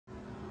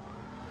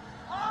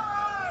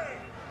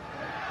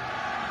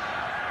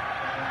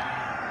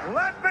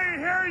Let me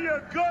hear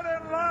you good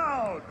and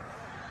loud.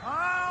 A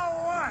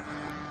one,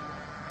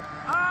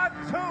 a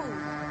two,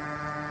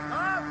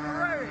 a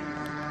three.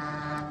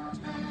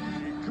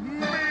 Take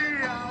me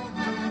out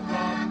to the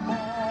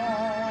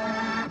ball.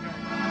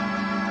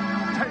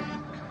 Take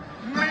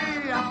me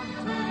out to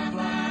the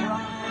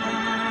ground.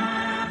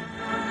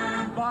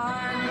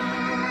 Bye.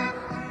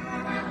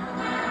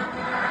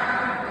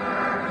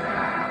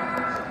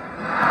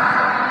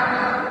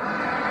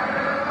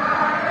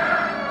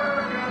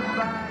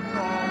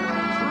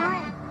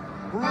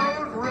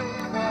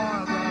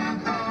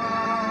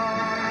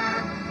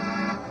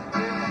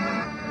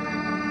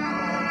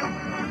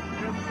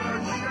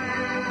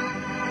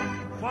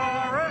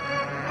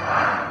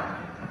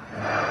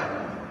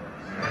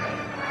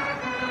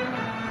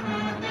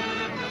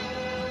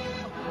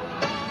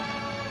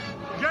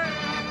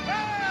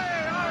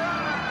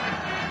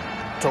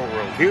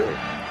 Toro here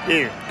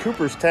in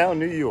Cooperstown,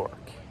 New York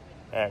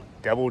at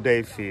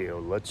Doubleday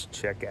Field. Let's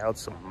check out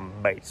some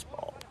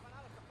baseball.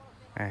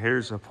 And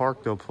here's a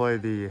park they'll play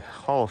the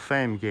Hall of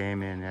Fame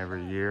game in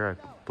every year. I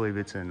believe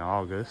it's in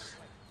August.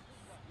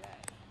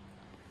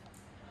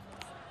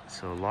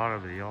 So a lot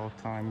of the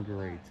all-time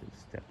greats have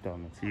stepped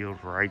on the field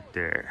right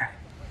there.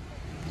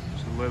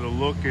 Just a little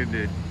look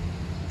into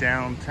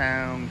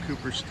downtown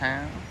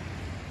Cooperstown.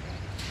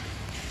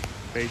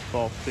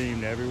 Baseball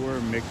themed everywhere.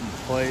 Mickey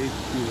Place,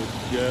 School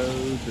of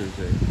Joe's. There's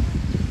a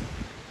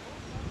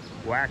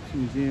wax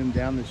museum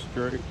down the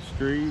street.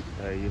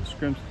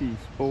 Skrimsky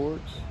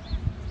Sports.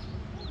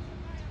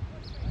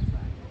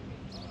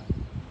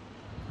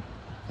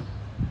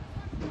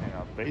 And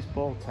a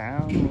baseball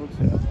town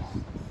hotel.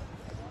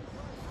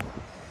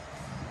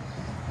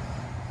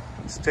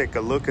 Let's take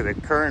a look at the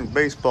current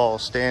baseball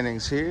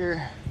standings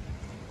here.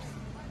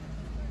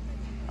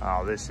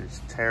 Oh, this is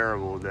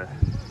terrible. The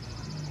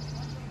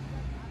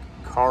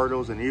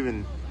Cardinals and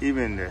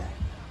even the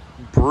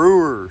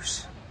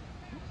Brewers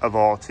of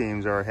all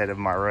teams are ahead of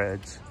my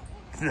Reds.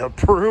 The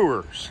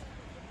Brewers.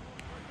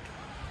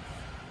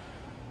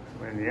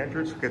 In the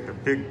entrance, we get the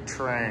big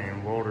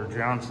train, Walter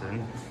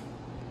Johnson.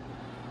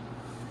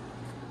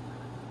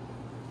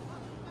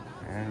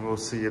 And we'll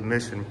see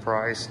admission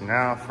price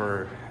now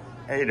for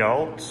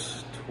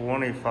adults,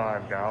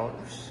 $25.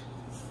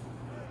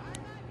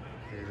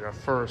 Here's our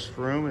first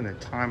room in the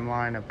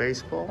timeline of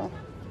baseball.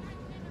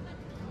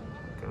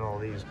 Look at all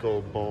these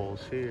gold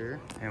balls here.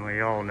 And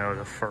we all know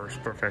the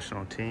first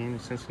professional team,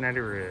 Cincinnati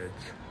Reds.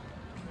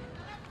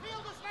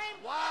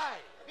 Why?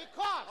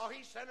 Because. Oh,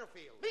 he's center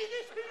field.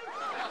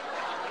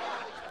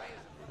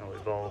 And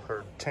we've all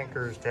heard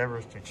Tinker's to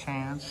Evers to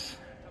Chance.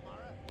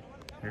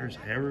 Here's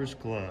Evers'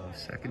 glove,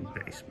 second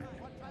baseman.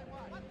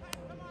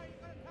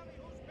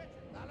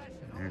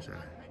 And there's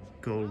a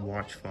gold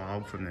watch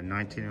fob from the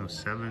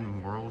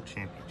 1907 World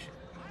Championship.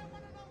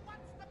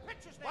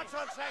 What's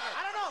on second?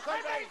 I don't know.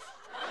 Third base.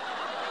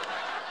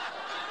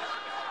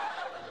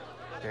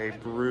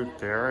 Babe Ruth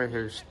there.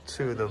 Here's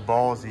two of the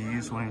balls he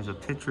used when he was a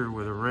pitcher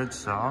with the Red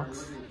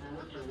Sox.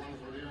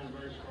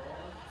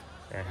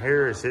 And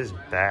here is his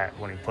bat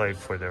when he played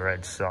for the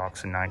Red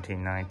Sox in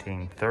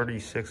 1919.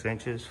 36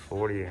 inches,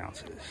 40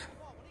 ounces.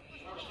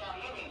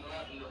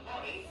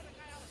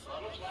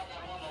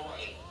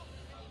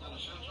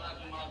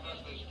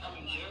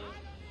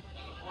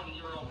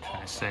 I'm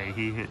trying to say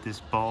he hit this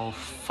ball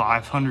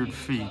 500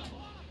 feet.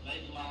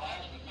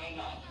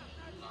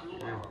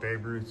 Here's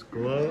Babe Ruth's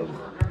glove.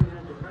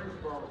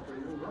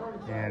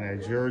 And a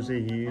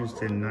jersey he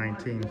used in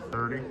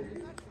 1930.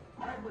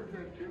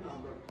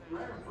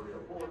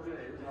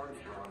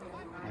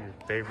 Here's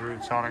Babe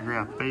Ruth's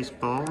autographed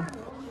baseball.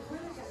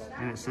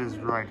 And it says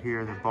right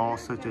here, the ball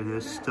such as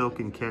this still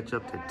can catch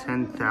up to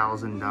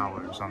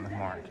 $10,000 on the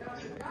market.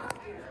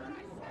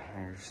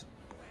 Here's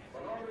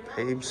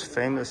Babe's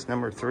famous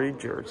number 3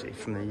 jersey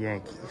from the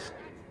Yankees.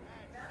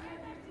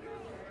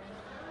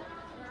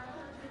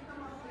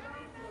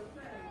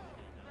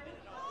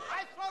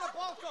 I throw the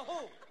ball to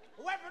who?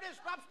 Whoever it is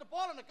drops the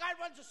ball and the guy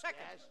runs a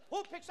second. Yes.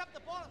 Who picks up the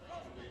ball and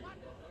throws it?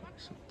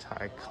 Some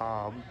Ty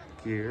Cobb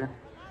gear.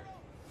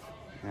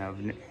 Now,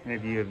 if any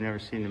of you have never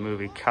seen the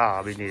movie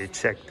Cobb, you need to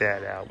check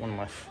that out. One of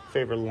my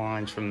favorite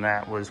lines from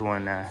that was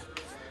when a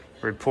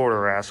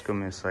reporter asked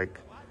him, it's like,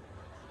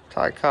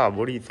 Ty Cobb,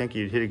 what do you think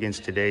you'd hit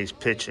against today's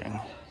pitching?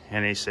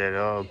 And he said,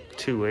 oh,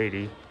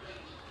 280. The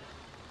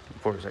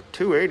reporter's like,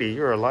 280?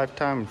 You're a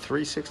lifetime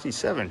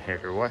 367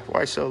 hitter.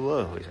 Why so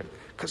low? He's like,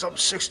 because I'm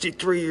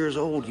 63 years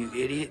old, you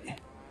idiot.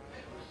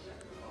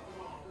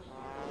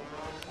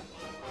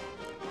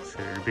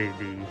 Considered to be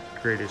the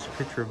greatest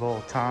pitcher of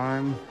all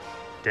time,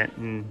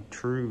 Denton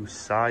True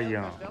Cy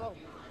Young.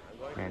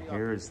 And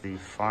here is the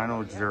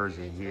final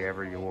jersey he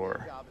ever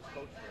wore.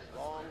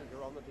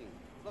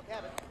 Look,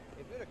 Abbott,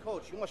 if you're the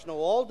coach, you must know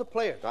all the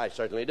players. I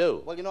certainly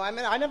do. Well, you know,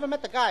 I never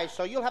met the guys,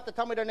 so you'll have to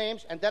tell me their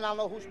names, and then I'll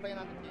know who's playing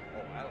on the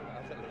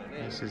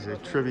team. This is a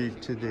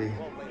tribute to the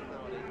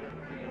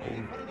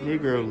old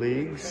Negro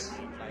Leagues.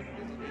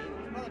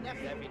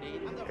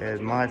 And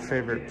my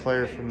favorite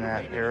player from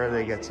that era,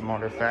 they got some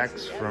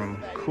artifacts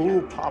from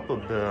Cool Papa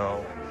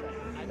Bell.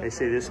 They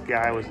say this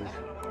guy was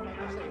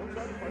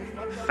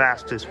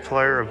fastest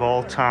player of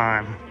all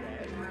time.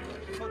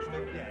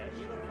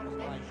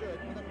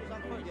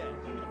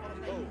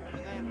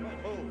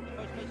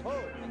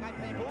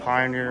 And the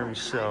pioneer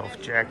himself,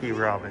 Jackie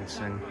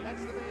Robinson,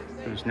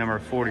 whose number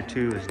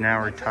 42 is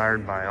now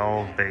retired by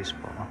all of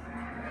baseball.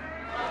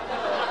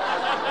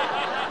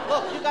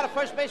 Look, you got a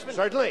first baseman?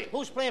 Certainly.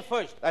 Who's playing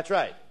first? That's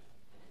right.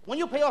 When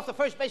you pay off the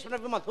first baseman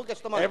every month, who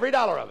gets the money? Every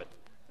dollar of it.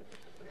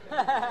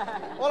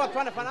 All I'm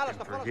trying to find out is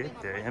the Forget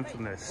fellow's name the on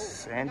infamous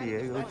first base. San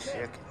Diego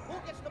chicken. Who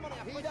gets the money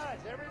on He first does,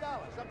 base? every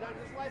dollar. Sometimes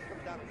his wife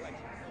comes down and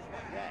collects it.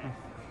 Yeah.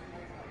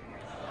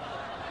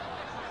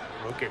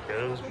 Look at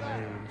those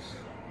moves.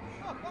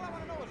 Look, all I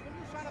want to know is when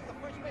you sign up the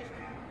first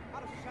baseman, how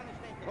does he sign his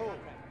name to the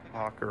contract?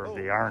 Hawker of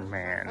the Iron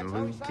Man,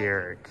 Lou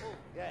Gehrig.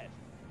 Yes.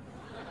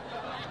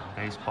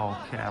 Baseball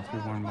cap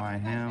worn by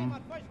him.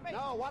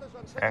 No, what is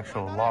on His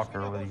actual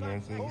locker with the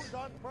Yankees. Who's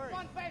on first?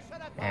 One base at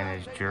a time. And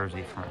his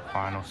jersey from the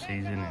final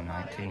season in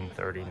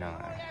 1939.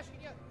 I'm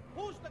asking you,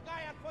 who's the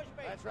guy on first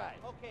base? That's right.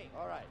 Okay.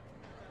 All right.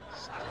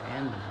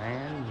 And the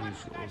man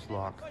Musical's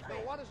locker. So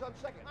what is on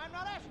second? I'm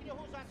not asking you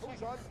who's on second.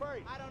 Who's on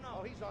first? I don't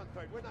know. Oh, he's on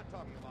third. We're not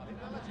talking about him.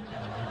 Now let's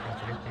Don't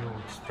forget the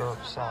old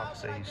stirrup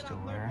socks they used to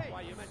wear.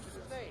 Why you mentioned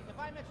his name? If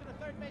I mention the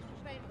third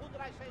baseman's name, who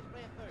did I say is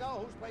playing third?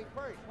 No, who's playing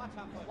first? What's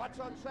on first? What's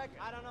on second?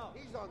 I don't know.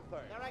 He's on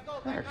third. There I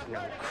go. There's back on no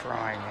third again.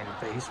 crying in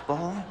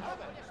baseball. When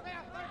you stay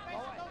on third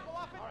base, you don't go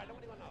off it. All right,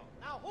 nobody will know.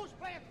 Now, who's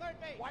playing third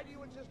base? Why do you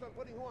insist on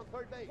putting who on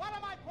third base? What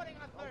am I putting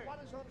on third? What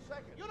is on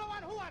second? You don't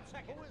want who on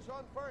second? Who is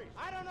on first?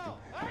 I don't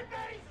know. Third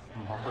base?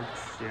 Mark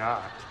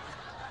shot.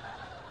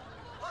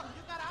 Look,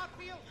 you got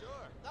outfield?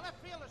 Sure. The left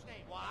fielder's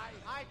name. Why?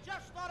 I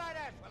just thought I'd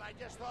ask. Well, I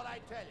just thought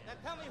I'd tell you. Then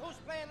tell me who's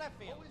playing left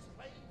field. Who is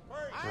playing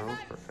first? I'm Pro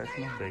not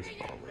Professional saying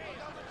Baseball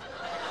League.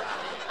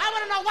 I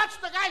want to know what's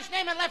the guy's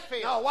name in left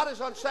field. No, what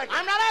is on second?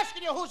 I'm not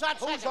asking you who's on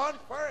second. Who's on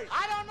first?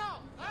 I don't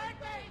know. Third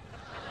base.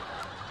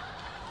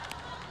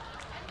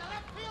 And the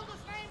left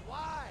fielder's name?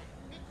 Why?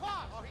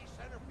 Because. Oh, he's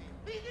center field.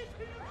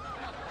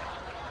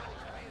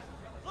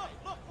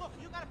 Look,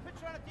 you got a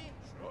pitcher on the team?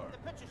 Sure. The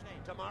pitcher's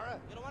name. Tomorrow?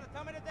 You don't want to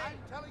tell me today? I'm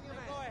telling you,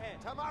 man. Go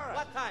ahead. Tomorrow.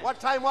 What time? What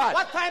time what?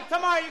 What time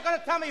tomorrow are you going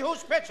to tell me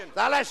who's pitching?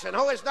 Now listen,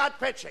 who is not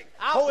pitching?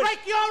 I'll Who is-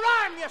 break your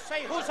arm, you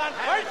say who's on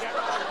first.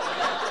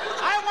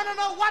 I want to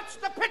know what's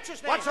the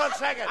pitcher's name. What's on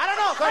second? I don't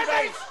know. Third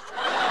Third base.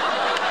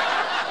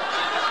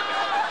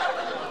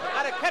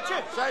 Got a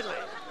catcher? Certainly.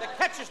 The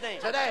catcher's name.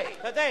 Today.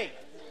 Today.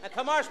 And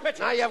tomorrow's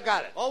pitcher. Now you've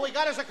got it. All we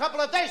got is a couple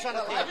of days on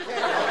the team. You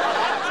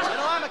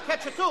know, I'm a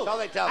catcher, too. So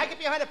they tell me. I get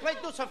behind the plate,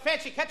 do some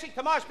fancy catching.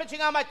 Tomorrow's pitching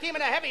on my team,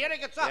 and a heavy hitter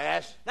gets up.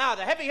 Yes. Now,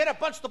 the heavy hitter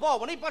bunts the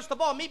ball. When he bunts the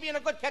ball, me being a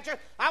good catcher,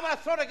 I want to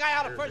throw the guy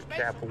out of first base.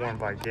 Cap worn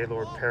by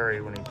Gaylord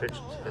Perry when he pitched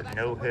a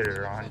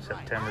no-hitter on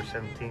September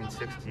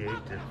 1768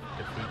 to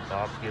defeat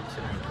Bob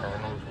Gibson and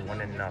Cardinals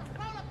 1-0. Now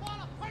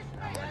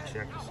I'm going to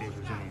check to see if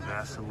there's any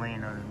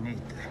Vaseline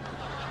underneath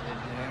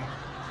there.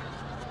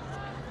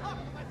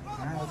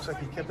 Looks like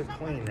he kept it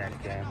clean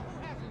that game.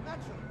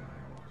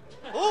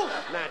 Who?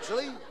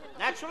 Naturally.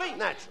 Naturally?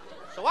 Naturally.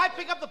 So I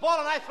pick up the ball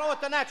and I throw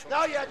it to natural.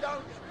 No, you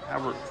don't.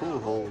 Albert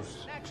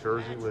Pujols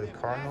jersey with the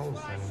Cardinals,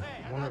 and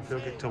I wonder if he'll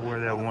get to wear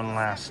that one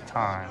last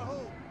time.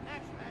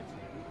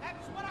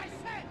 That's what I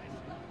said.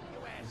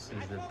 This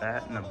is the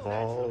bat and the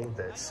ball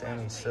that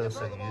Sammy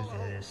Sosa used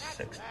in his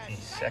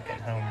 62nd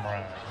home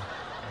run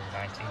in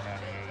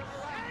 1998.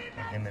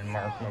 And him and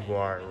Mark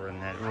McGwire were in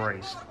that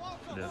race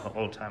for the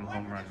all-time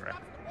home run record.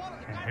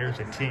 And here's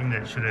a team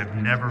that should have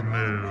never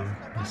moved,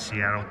 the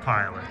Seattle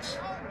Pilots.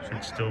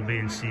 Should still be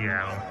in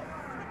Seattle.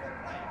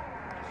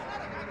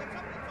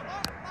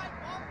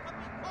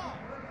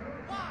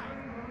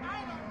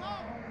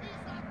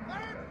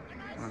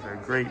 One of their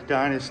great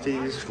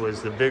dynasties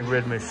was the Big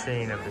Red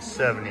Machine of the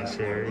 70s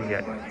here. You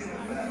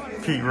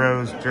got Pete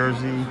Rose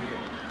jersey,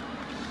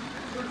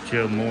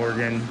 Joe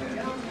Morgan,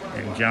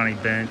 and Johnny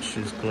Bench,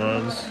 his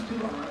gloves.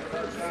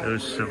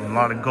 There's a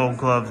lot of gold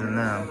gloves in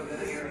them.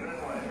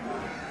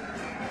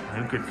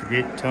 Who could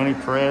forget Tony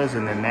Perez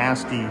and the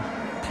Nasty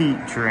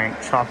Pete drink,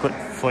 chocolate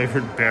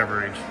flavored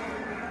beverage.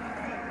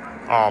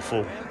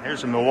 Awful.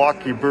 Here's a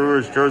Milwaukee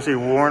Brewers jersey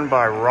worn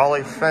by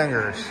Raleigh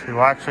Fingers, who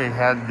actually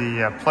had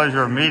the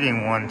pleasure of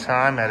meeting one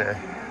time at a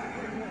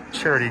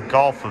charity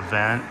golf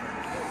event.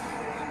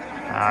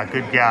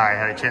 Good guy.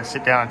 Had a chance to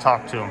sit down and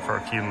talk to him for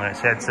a few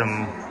minutes. Had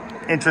some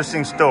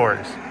interesting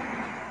stories.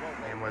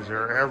 And was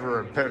there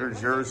ever a better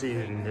jersey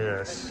than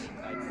this?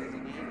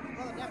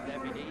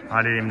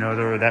 I didn't even know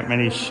there were that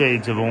many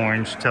shades of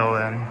orange till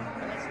then.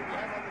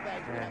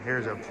 And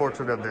here's a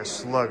portrait of the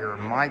slugger,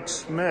 Mike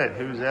Smith,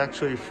 who's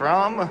actually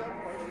from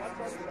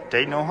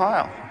Dayton,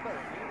 Ohio.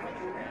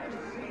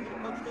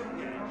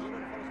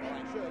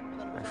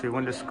 Actually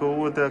went to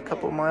school with a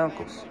couple of my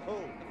uncles.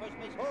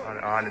 On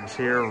items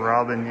here,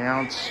 Robin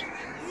Yount's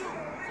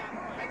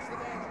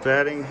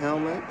batting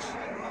helmet,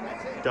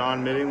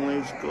 Don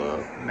Mattingly's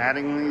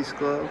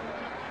glove.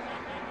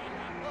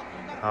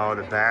 Oh,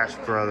 the Bash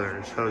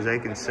brothers, Jose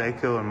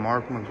Canseco and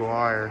Mark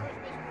McGwire.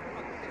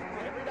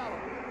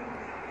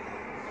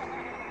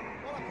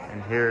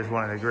 And here's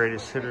one of the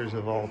greatest hitters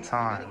of all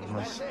time.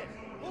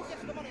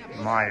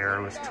 my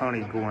era was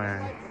Tony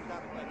Gwynn.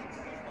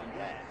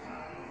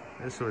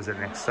 This was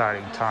an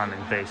exciting time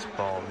in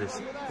baseball.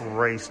 This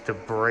race to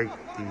break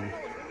the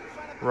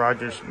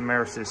Rogers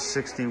Maris's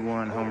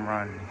 61 home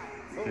run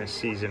in a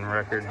season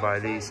record by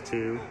these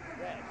two,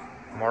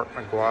 Mark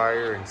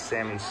McGwire and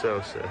Sammy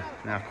Sosa.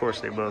 Now, of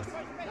course, they both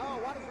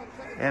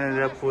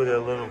ended up with a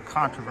little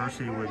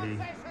controversy with the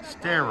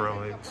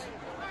steroids,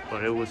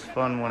 but it was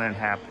fun when it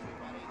happened.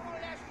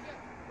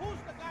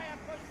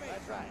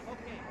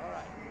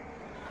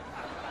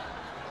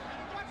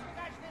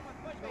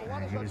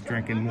 And he was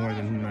drinking more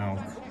than milk.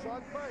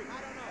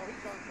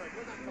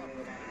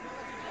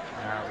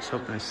 I was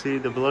hoping to see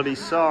the bloody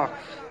sock.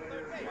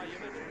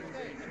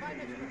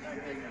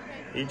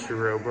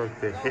 Ichiro broke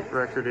the hit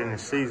record in the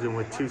season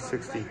with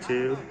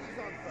 262.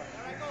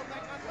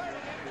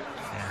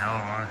 And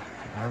I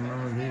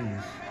remember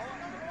these.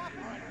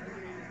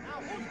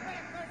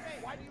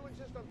 Why do you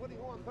insist on putting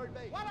who on third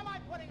base? What am I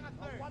putting on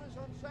third? What is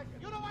on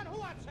second? You don't want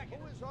who on second?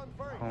 Who is on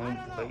first? Home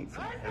plate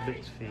from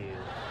Ebbets Field.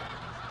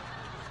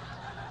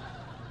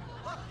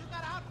 Look, you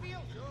got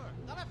outfield? Sure.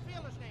 The left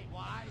fielder's name.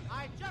 Why?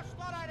 I just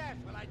thought I'd ask.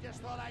 Well, I just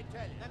thought I'd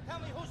tell you. Then tell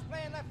me who's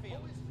playing left field.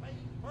 Who is playing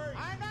first?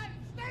 I'm not.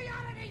 Stay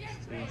out of the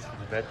infield. It's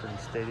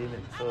Veterans Stadium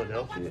in What's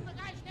Philadelphia, the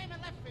guy's name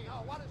in left field?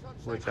 Oh, what is on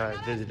which second?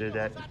 I visited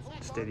that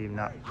stadium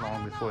not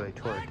long before they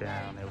tore it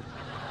down. It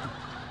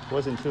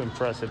wasn't too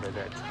impressive at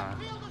that time.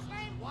 Fielder's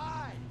name?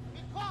 Why?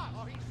 Because.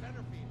 Oh, he's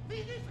center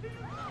field.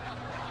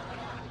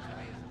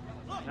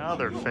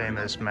 Another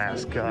famous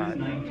mascot.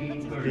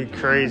 Be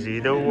crazy,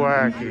 the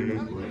wacky,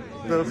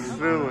 the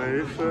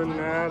Philly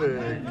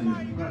fanatic.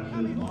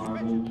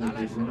 Now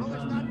listen, who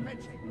is not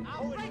pitching?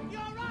 I'll break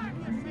your arm.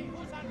 You say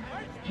who's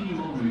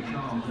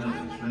on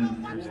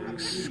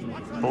first.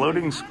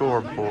 Floating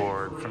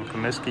scoreboard from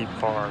Comiskey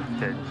Park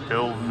that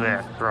Bill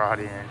Vett brought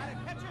in.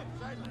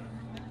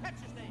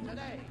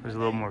 It was a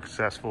little more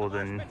successful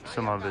than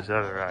some of his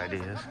other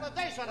ideas.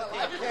 You know,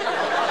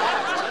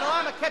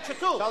 I'm a catcher, too.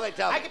 So they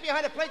tell me. I get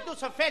behind the plate, do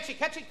some fancy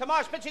catching.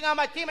 Tomorrow's pitching on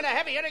my team, and a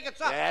heavy hitter gets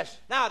up. Yes?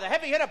 Now, the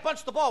heavy hitter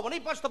bunts the ball. When he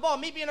bunts the ball,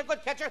 me being a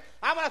good catcher,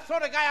 I want to throw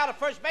the guy out of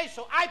first base,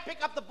 so I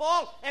pick up the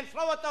ball and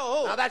throw it to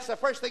who? Now, that's the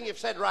first thing you've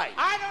said right.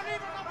 I don't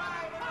even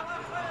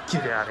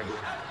know. Get out of here.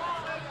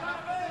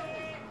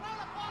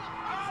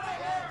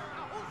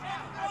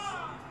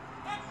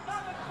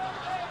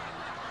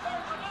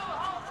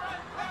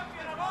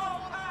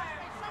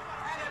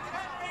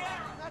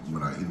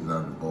 When I hit it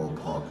out of the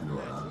ballpark, you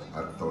know,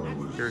 I thought it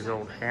was. Here's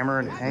old Hammer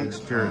and Hank's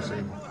jersey. I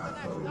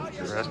thought it was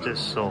just. Rest his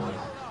soul.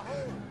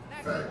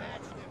 In fact,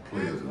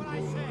 players are going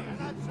on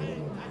and hitting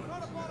more.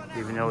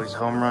 Even though he's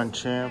home run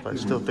champ, I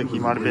still think he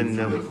might have been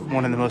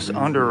one of the most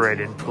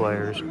underrated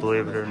players,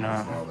 believe it or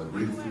not. A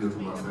great field for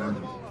my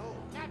family.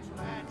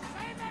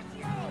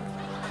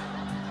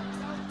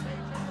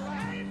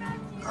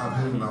 I've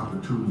had an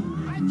opportunity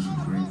to do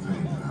some great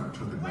things, and I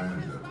took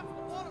advantage of it.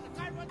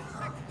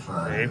 I've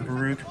tried. Babe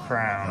Ruth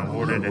crown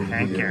awarded to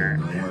Hank Aaron.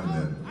 Knowing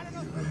that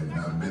if it had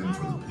not been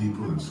for the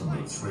people and some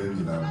of the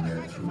friends that I've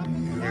met through the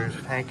years, Here's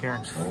Hank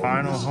Aaron's all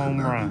final this could home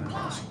not be run.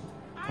 possible.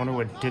 Wonder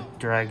what Dick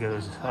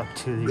Drago's up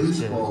to these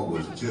days. Baseball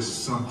was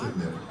just something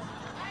that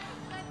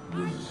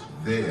was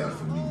there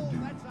for me to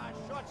do.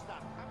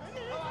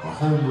 A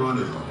home run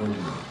is a home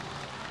run.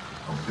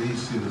 A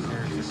base hit is a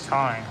Here's base his hit.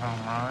 tying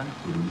home run.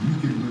 But when you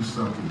can do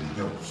something to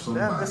help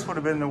somebody, This would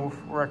have been the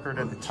record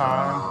at the a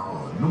time.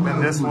 child, no matter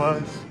And this who it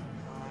was. is,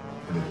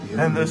 and at the end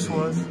And of the this day,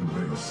 was. you can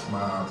bring a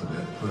smile to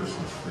that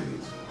person's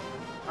face.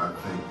 I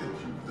think that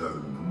you've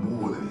done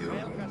more than hit a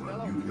home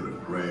run. You hit a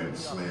grand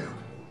slam.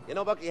 You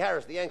know, Bucky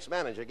Harris, the Yanks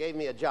manager, gave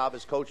me a job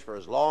as coach for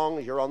as long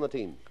as you're on the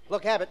team.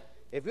 Look, Abbott,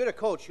 if you're the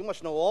coach, you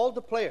must know all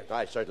the players.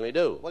 I certainly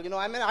do. Well, you know,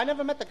 I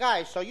never met the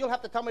guys, so you'll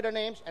have to tell me their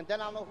names, and then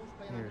I'll know who's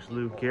playing. Here's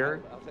Lou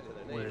Gehrig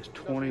with his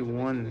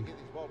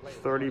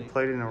 21-30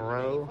 plate in a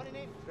row.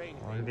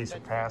 Well, he'd be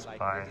surpassed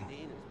by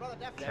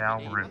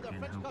Cal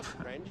Ripken, who,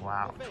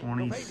 wow,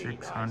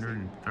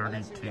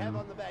 2,632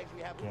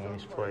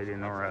 games played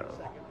in a row.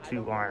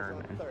 2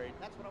 Ironmen.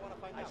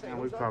 And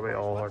we probably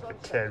all heard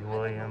of Ted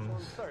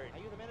Williams,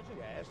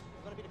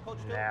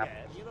 Knapp,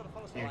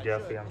 Hugh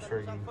Duffy. I'm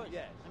sure you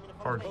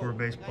hardcore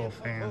baseball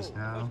fans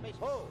know.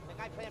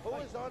 Who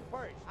is on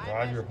first?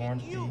 Roger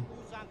Hornsby,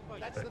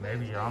 but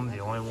maybe I'm the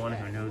only one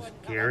who knows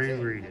Gary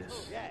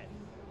Reedus.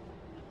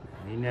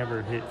 He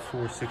never hit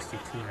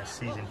 462 in a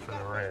season for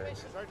the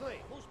Reds.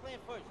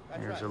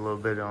 Here's a little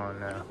bit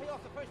on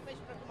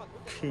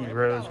Pete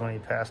Rose when he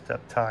passed up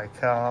Ty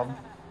Cobb.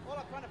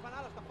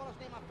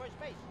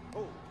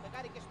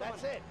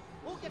 That's it.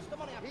 Who gets the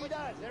money on He first?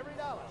 does, every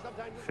dollar.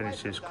 Sometimes you Finished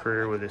fight his for it.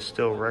 career with a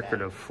still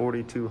record of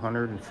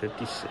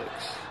 4,256. What's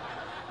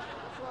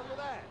wrong with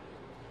that?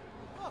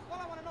 Look, all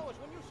I want to know is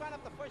when you sign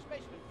up the first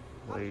baseman.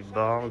 Wade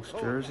Boggs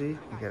jersey.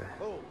 We got a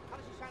Who? How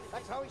does he sign it?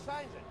 That's how he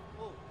signs it.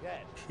 Who?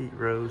 Yes. Pete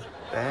Rose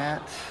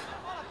bat.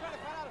 All I'm trying to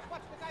find out is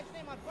what's the guy's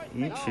name on first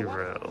base.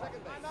 Ichiro.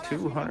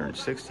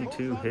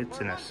 262 hits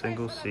in a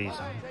single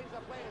season. I'm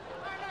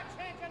not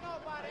changing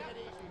nobody.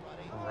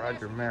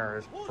 Roger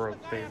Maris broke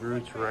Babe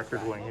Ruth's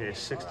record when he hit his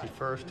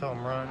 61st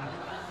home run.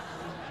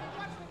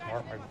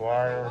 Mark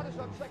McGuire,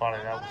 who fought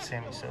it out with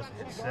Sammy Sosa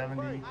at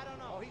 70. And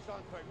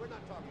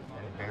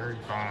Barry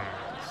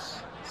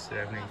Bonds,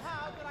 70.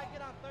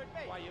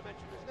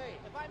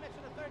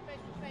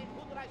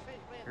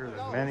 Here are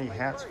the many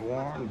hats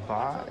worn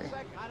by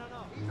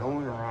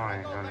Nolan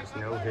Ryan on his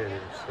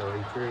no-hitter. So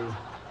he threw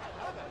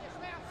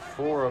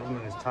 4 of them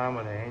in his time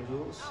with the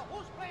Angels.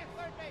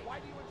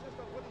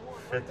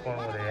 5th one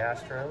with the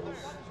Astros.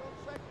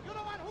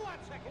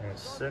 And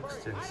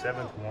 6th and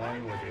 7th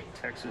one with the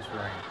Texas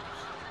Rangers.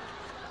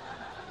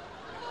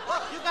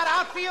 Look, you got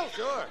outfield?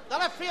 Sure. The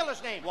left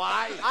fielder's name.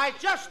 Why? I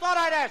just thought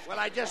I'd ask. Well,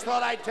 I just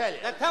thought I'd tell you.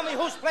 Then tell me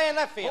who's playing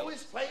left field. Who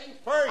is playing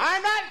first?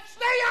 I'm not.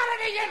 Stay out of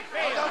the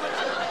infield.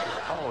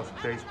 Tallest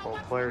baseball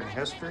player in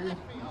history,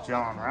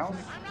 John Ralph.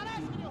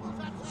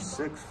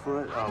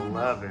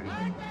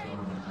 6'11".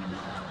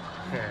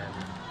 And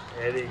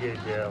Eddie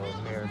Gaedel,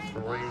 a mere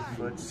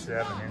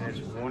 3'7", and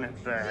his one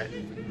at bat,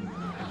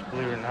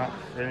 believe it or not,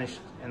 finished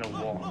in a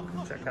walk.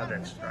 Check out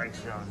that strike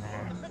zone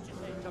there.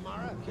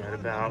 Got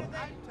about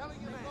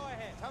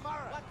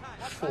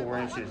 4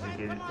 inches to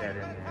get that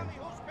in there.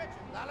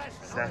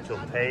 Satchel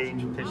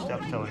Paige pitched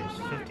up till he was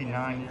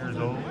 59 years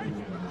old.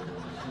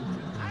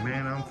 The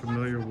man I'm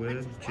familiar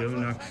with, Joe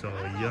Nuxall,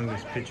 the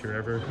youngest pitcher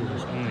ever, who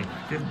was only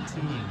 15.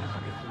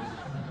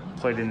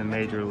 Played in the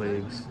major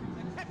leagues,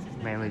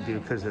 mainly due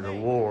because of the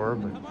war,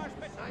 but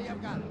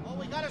All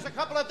we got is a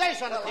couple of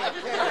days on the team.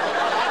 You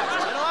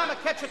know, I'm a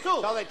catcher, too.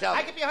 So they tell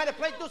me. I get behind the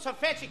plate, do some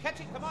fancy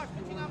catching. Come on,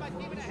 pitching on my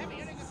team in a heavy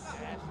hitting and stuff.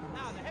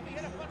 Now, the heavy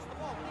hitter puts the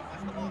ball. When he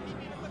puts the ball, he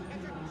being a good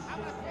catcher. I'm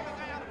going to throw the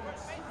guy out of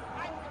first base.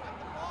 I pick up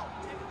the ball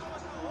and throw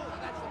it to home.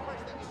 That's the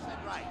first thing you said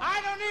right. I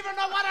don't even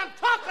know what I'm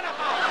talking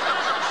about.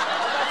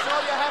 Well, that's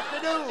all you have to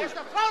do. Is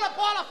to throw the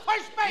ball to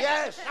first base.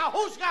 Yes. Now,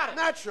 who's got it?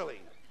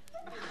 Naturally.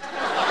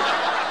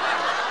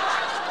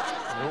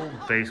 the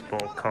old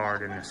baseball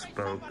card in the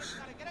spokes.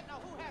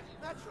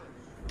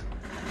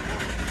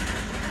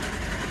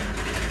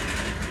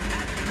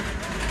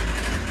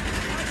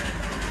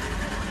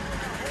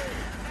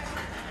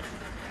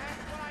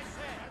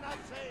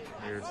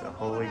 Here's the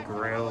holy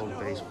grail of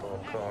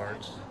baseball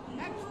cards.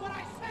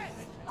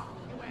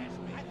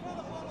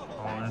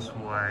 Honest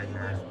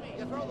Wagner.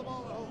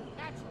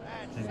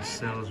 It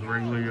sells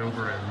regularly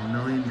over $1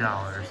 million.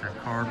 That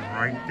card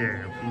right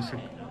there,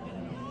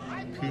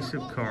 piece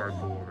of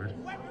cardboard.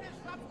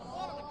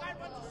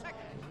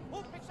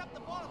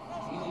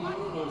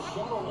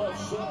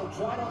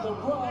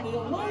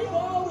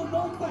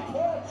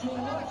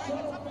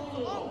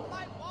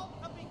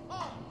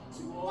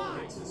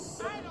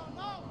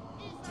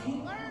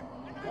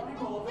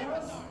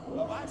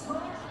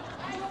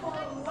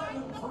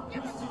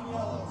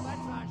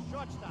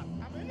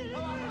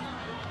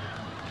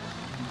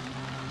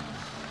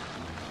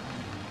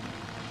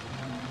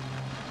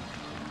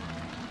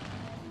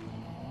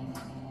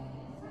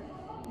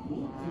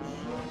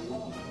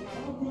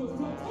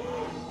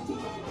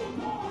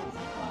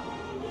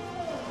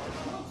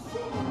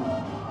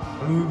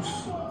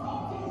 Oops.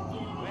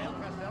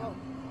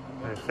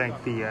 I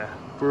thank the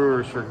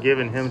Brewers for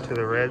giving him to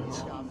the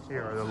Reds.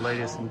 Here are the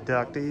latest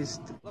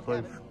inductees to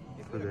play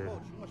for the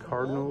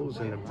Cardinals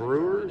and the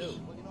Brewers.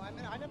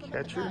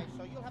 Catcher.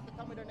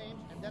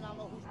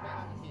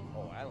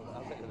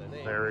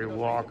 Larry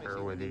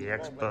Walker with the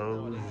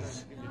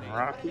Expos and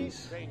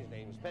Rockies.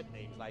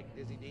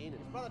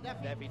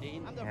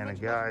 And a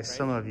guy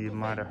some of you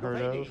might have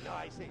heard of,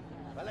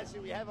 Well, let's see,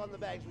 we have on the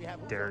bags, we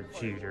have Derek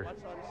Jeter.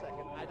 What's on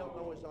second? I don't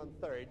know who's on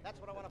third. That's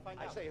what I want to find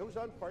out. I say, who's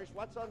on first?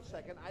 What's on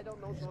second? I don't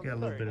know who's on Got a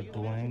little bit of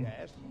bling.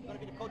 Yes. You going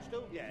to be the coach,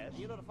 too? Yes.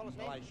 You know the fellow's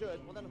name? Well, I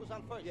should. Well, then who's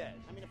on first? Yes.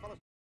 I mean, the fellow's...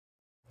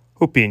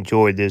 Hope you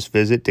enjoyed this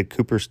visit to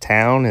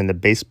Cooperstown and the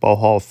Baseball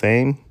Hall of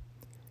Fame.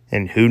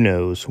 And who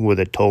knows where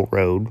the toll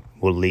road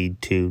will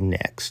lead to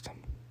next.